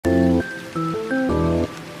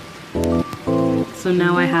So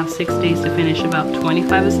now I have 6 days to finish about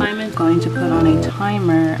 25 assignments. I'm going to put on a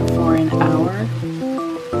timer for an hour.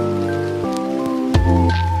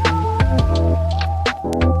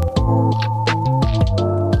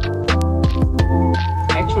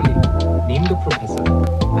 Actually, name the professor.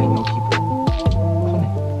 I know people. Come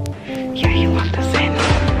in. Yeah, you locked us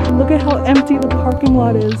in. Look at how empty the parking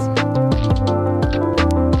lot is.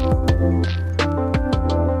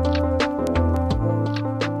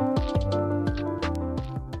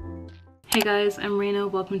 Hey guys, I'm Rayna.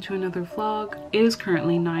 Welcome to another vlog. It is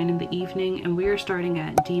currently 9 in the evening and we are starting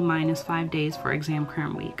at D-5 days for exam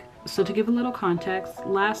cram week. So to give a little context,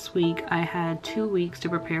 last week I had 2 weeks to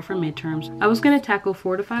prepare for midterms. I was going to tackle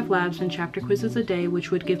 4 to 5 labs and chapter quizzes a day,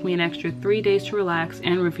 which would give me an extra 3 days to relax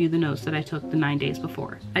and review the notes that I took the 9 days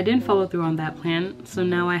before. I didn't follow through on that plan, so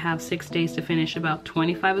now I have 6 days to finish about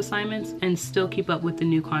 25 assignments and still keep up with the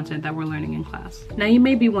new content that we're learning in class. Now you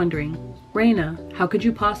may be wondering, Rayna, how could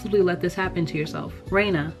you possibly let this happen to yourself?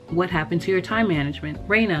 Rayna, what happened to your time management?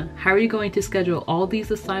 Rayna, how are you going to schedule all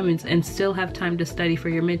these assignments and still have time to study for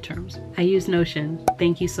your midterms? I use Notion.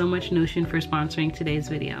 Thank you so much Notion for sponsoring today's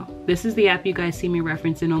video. This is the app you guys see me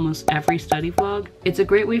reference in almost every study vlog. It's a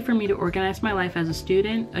great way for me to organize my life as a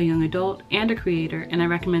student, a young adult, and a creator, and I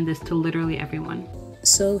recommend this to literally everyone.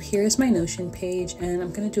 So here's my Notion page, and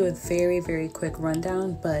I'm going to do a very quick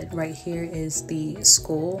rundown, but right here is the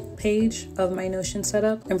school page of my Notion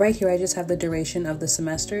setup. And right here I just have the duration of the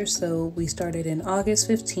semester. So we started in August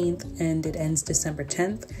 15th and it ends December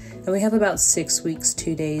 10th. And we have about 6 weeks,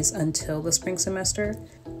 2 days until the spring semester.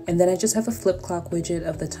 And then I just have a flip clock widget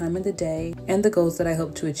of the time of the day and the goals that I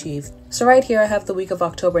hope to achieve. So right here I have the week of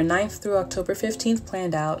October 9th through October 15th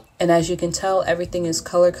planned out. And as you can tell, everything is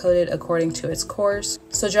color coded according to its course.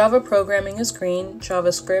 So Java programming is green,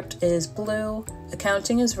 JavaScript is blue,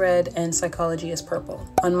 accounting is red, and psychology is purple.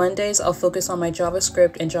 On Mondays, I'll focus on my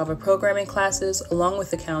JavaScript and Java programming classes along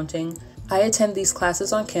with accounting. I attend these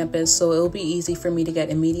classes on campus, so it will be easy for me to get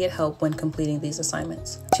immediate help when completing these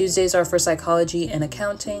assignments. Tuesdays are for psychology and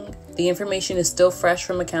accounting. The information is still fresh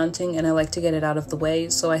from accounting and I like to get it out of the way,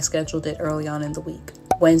 so I scheduled it early on in the week.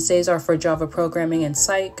 Wednesdays are for Java programming and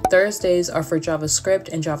psych. Thursdays are for JavaScript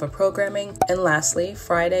and Java programming. And lastly,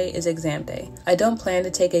 Friday is exam day. I don't plan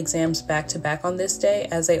to take exams back to back on this day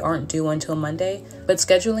as they aren't due until Monday, but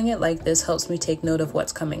scheduling it like this helps me take note of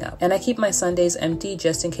what's coming up. And I keep my Sundays empty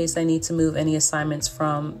just in case I need to move any assignments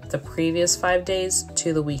from the previous 5 days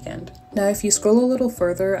to the weekend. Now, if you scroll a little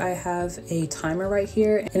further, I have a timer right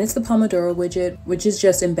here, and it's the Pomodoro widget, which is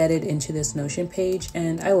just embedded into this Notion page,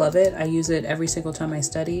 and I love it. I use it every single time I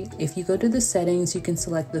study. If you go to the settings, you can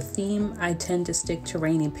select the theme. I tend to stick to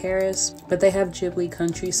rainy Paris, but they have Ghibli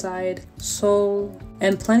countryside, Seoul,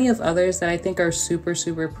 and plenty of others that I think are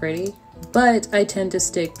super pretty. But I tend to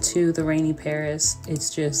stick to the rainy Paris.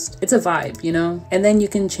 It's a vibe, you know? And then you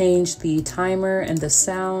can change the timer and the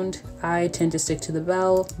sound. I tend to stick to the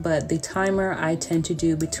bell, but the timer I tend to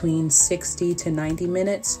do between 60 to 90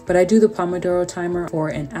 minutes. But I do the Pomodoro timer for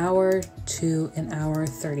an hour to an hour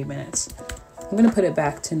 30 minutes. I'm gonna put it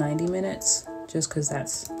back to 90 minutes just because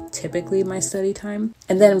that's typically my study time.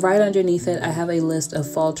 And then right underneath it, I have a list of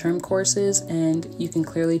fall term courses, and you can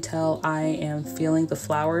clearly tell I am feeling the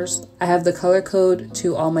flowers. I have the color code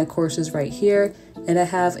to all my courses right here, and I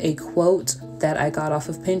have a quote that I got off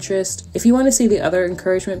of Pinterest. If you want to see the other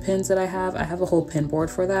encouragement pins that I have a whole pin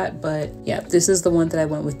board for that, but yeah, this is the one that I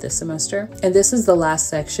went with this semester. And this is the last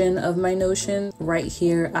section of my Notion. Right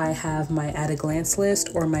here, I have my at a glance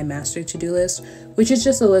list or my master to-do list, which is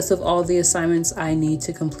just a list of all the assignments I need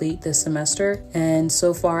to complete this semester. And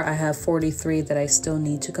so far I have 43 that I still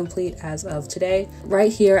need to complete as of today.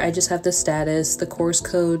 Right here, I just have the status, the course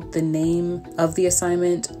code, the name of the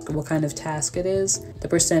assignment, what kind of task it is, the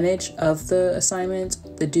percentage of the assignment,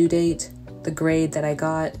 the due date, the grade that I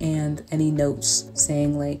got, and any notes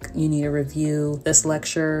saying like you need to review this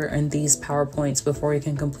lecture and these PowerPoints before you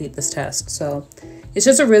can complete this test. So it's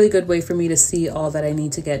just a really good way for me to see all that I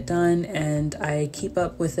need to get done, and I keep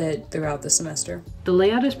up with it throughout the semester. The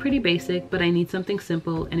layout is pretty basic, but I need something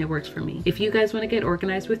simple and it works for me. If you guys want to get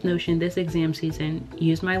organized with Notion this exam season,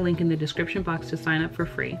 use my link in the description box to sign up for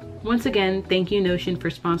free. Once again, thank you Notion for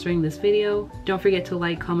sponsoring this video. Don't forget to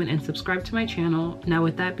like, comment, and subscribe to my channel. Now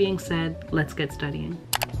with that being said, let's get studying.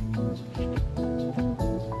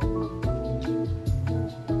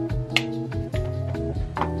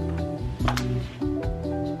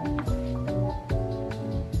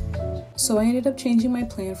 So I ended up changing my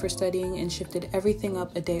plan for studying and shifted everything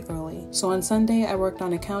up a day early. So on Sunday, I worked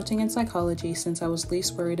on accounting and psychology since I was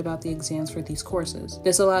least worried about the exams for these courses.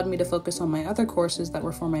 This allowed me to focus on my other courses that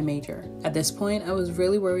were for my major. At this point, I was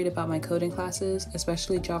really worried about my coding classes,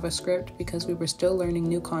 especially JavaScript, because we were still learning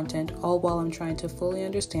new content, all while I'm trying to fully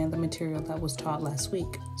understand the material that was taught last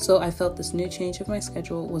week. So I felt this new change of my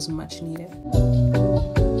schedule was much needed.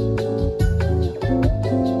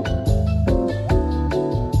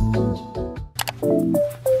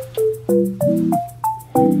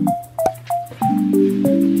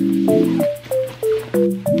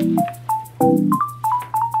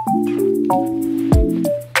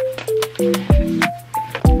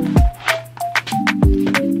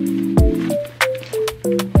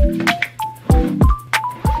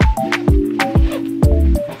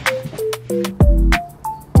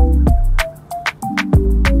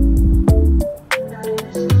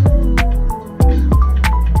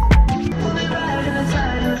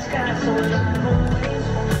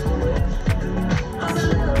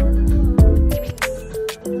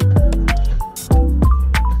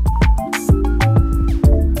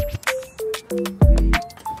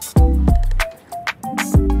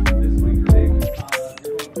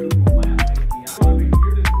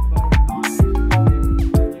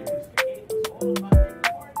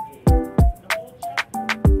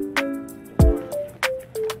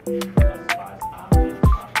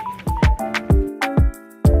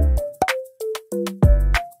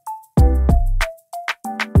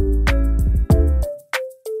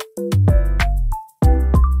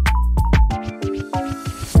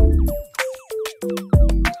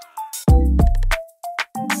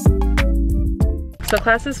 So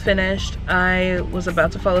class is finished. I was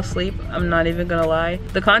about to fall asleep. I'm not even gonna lie.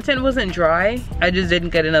 The content wasn't dry. I just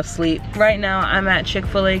didn't get enough sleep. Right now I'm at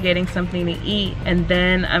Chick-fil-A getting something to eat, and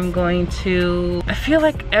then I'm going to, I feel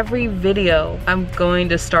like every video I'm going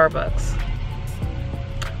to Starbucks.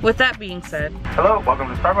 With that being said. Hello, welcome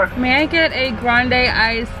to Starbucks. May I get a grande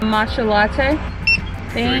iced matcha latte?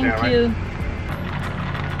 Thank you.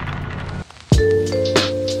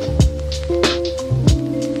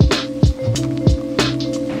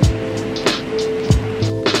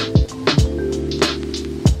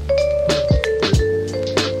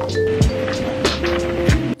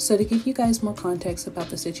 So to give you guys more context about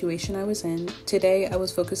the situation I was in, today I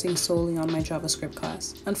was focusing solely on my JavaScript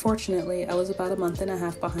class. Unfortunately, I was about a month and a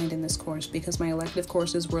half behind in this course because my elective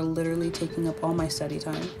courses were literally taking up all my study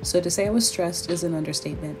time. So to say I was stressed is an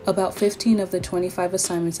understatement. About 15 of the 25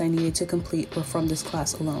 assignments I needed to complete were from this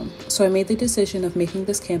class alone. So I made the decision of making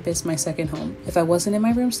this campus my second home. If I wasn't in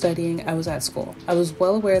my room studying, I was at school. I was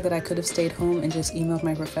well aware that I could have stayed home and just emailed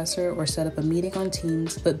my professor or set up a meeting on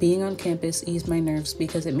Teams, but being on campus eased my nerves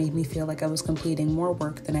because it made me feel like I was completing more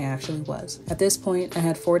work than I actually was. At this point, I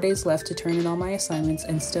had 4 days left to turn in all my assignments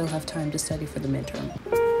and still have time to study for the midterm.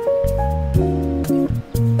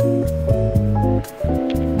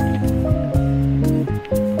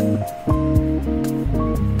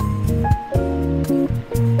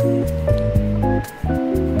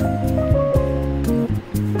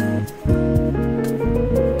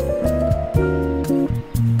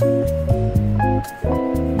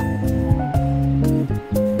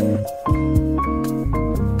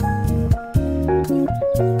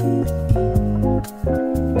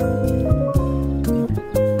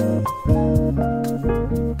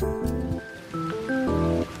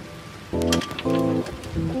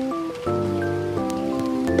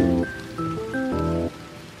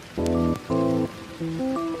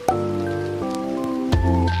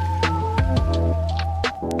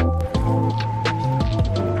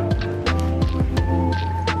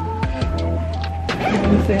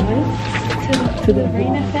 Say hi to the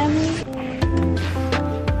Rayna family.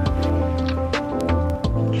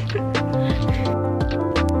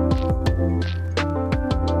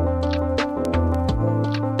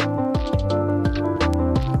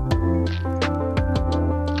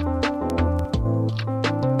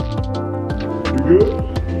 You good?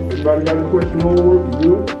 Everybody got a question homework? You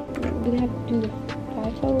good? Do we have to do the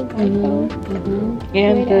FIFO,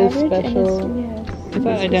 And the average, special. and yes. Is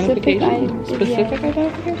that identification? Specific Yeah.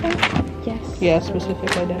 identification? Yes. Yeah,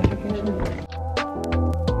 specific identification.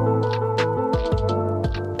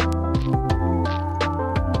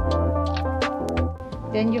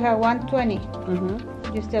 Then you have 120.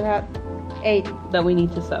 You still have 80. That we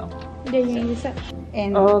need to sell. Then you use that.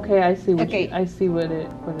 And Oh, okay, I see what Okay. I see what it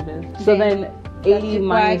is. So Then then 80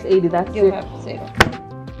 minus 80, that's you it. have 0.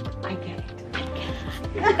 I get it.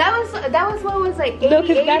 That was what was like 80, No,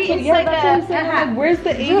 because that's 80. what, yeah, that's what I'm saying. Like, where's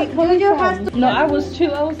the 80 coming from? No, I was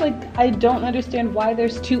like, I don't understand why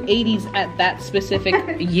there's two 80s at that specific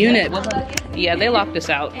unit. Yeah, they locked us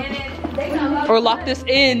out. Or locked us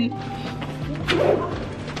in.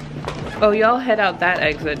 Oh, y'all head out that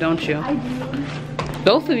exit, don't you? I do.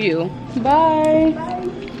 Both of you. Bye.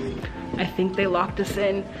 I think they locked us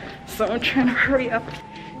in, so I'm trying to hurry up.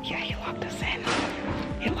 Yeah, he locked us in.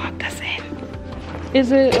 He locked us in.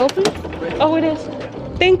 Is it open? Oh, it is.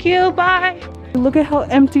 Thank you, bye. Look at how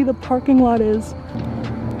empty the parking lot is.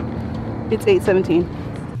 It's 8:17.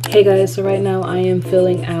 Hey guys, so right now I am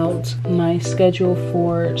filling out my schedule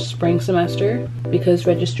for spring semester because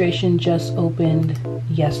registration just opened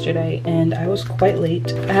yesterday and I was quite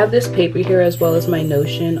late. I have this paper here as well as my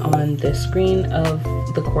Notion on this screen of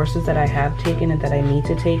the courses that I have taken and that I need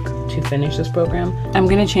to take to finish this program. I'm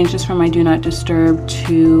going to change this from my do not disturb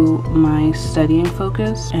to my studying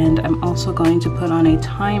focus, and I'm also going to put on a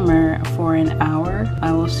timer for an hour.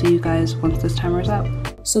 I will see you guys once this timer is up.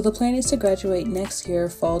 So the plan is to graduate next year,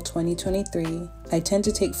 fall 2023. I tend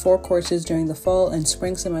to take 4 courses during the fall and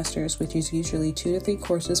spring semesters, which is usually 2 to 3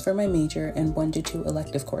 courses for my major and 1 to 2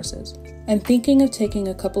 elective courses. I'm thinking of taking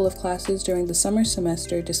a couple of classes during the summer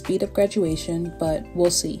semester to speed up graduation, but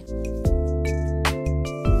we'll see.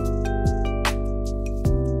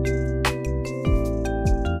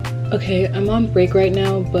 Okay, I'm on break right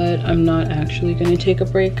now, but I'm not actually going to take a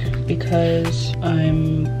break because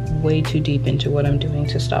I'm way too deep into what I'm doing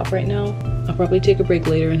to stop right now. I'll probably take a break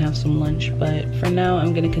later and have some lunch, but for now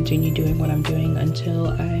I'm going to continue doing what I'm doing until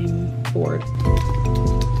I'm bored.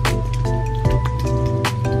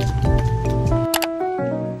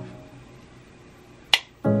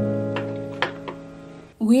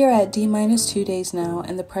 We are at D-2 days now,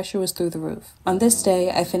 and the pressure was through the roof. On this day,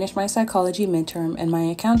 I finished my psychology midterm and my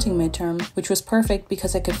accounting midterm, which was perfect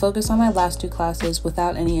because I could focus on my last 2 classes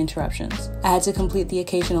without any interruptions. I had to complete the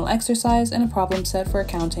occasional exercise and a problem set for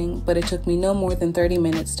accounting, but it took me no more than 30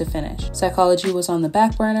 minutes to finish. Psychology was on the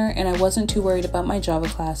back burner, and I wasn't too worried about my Java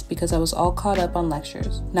class because I was all caught up on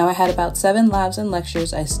lectures. Now I had about 7 labs and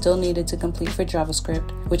lectures I still needed to complete for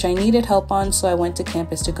JavaScript, which I needed help on, so I went to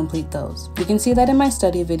campus to complete those. You can see that in my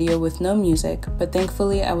study video with no music, but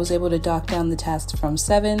thankfully I was able to dock down the tasks from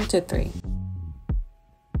 7 to 3.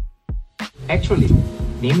 Actually,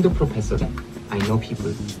 name the professor then. I know people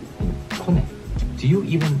in 𝚤𝚜. Do you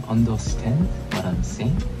even understand what I'm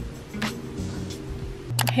saying?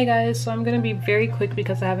 Hey guys, so I'm gonna be very quick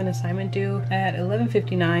because I have an assignment due at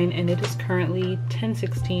 11:59 and it is currently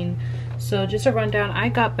 10:16. So just a rundown, I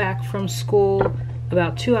got back from school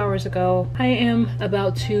about 2 hours ago. I am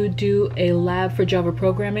about to do a lab for Java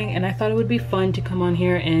programming and I thought it would be fun to come on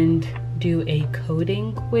here and do a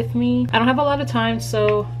coding with me. I don't have a lot of time,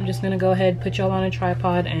 so I'm just gonna go ahead, put y'all on a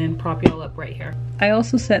tripod and prop y'all up right here. I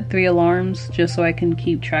also set 3 alarms just so I can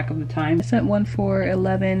keep track of the time. I set one for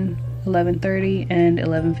 11:30 and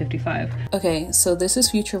 11:55. Okay, so this is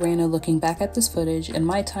future Rayna looking back at this footage, and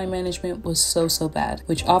my time management was so bad,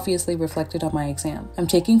 which obviously reflected on my exam. I'm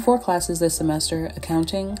taking 4 classes this semester: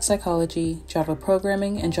 accounting, psychology, Java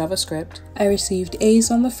programming, and JavaScript. I received A's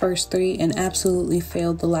on the first 3 and absolutely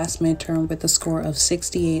failed the last midterm with a score of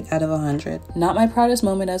 68 out of 100. Not my proudest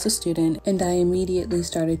moment as a student, and I immediately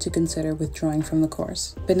started to consider withdrawing from the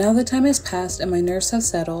course. But now the time has passed and my nerves have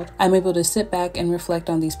settled, I'm able to sit back and reflect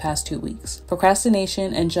on these past 2 weeks.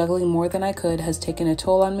 Procrastination and juggling more than I could has taken a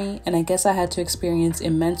toll on me, and I guess I had to experience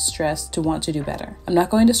immense stress to want to do better. I'm not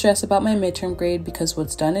going to stress about my midterm grade because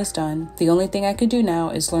what's done is done. The only thing I could do now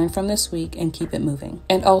is learn from this week and keep it moving.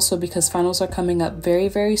 And also because finals are coming up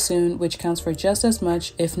very soon, which counts for just as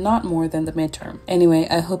much, if not more, than the midterm. Anyway,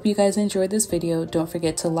 I hope you guys enjoyed this video. Don't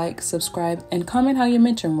forget to like, subscribe, and comment how your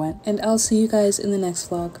midterm went. And I'll see you guys in the next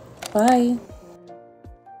vlog. Bye!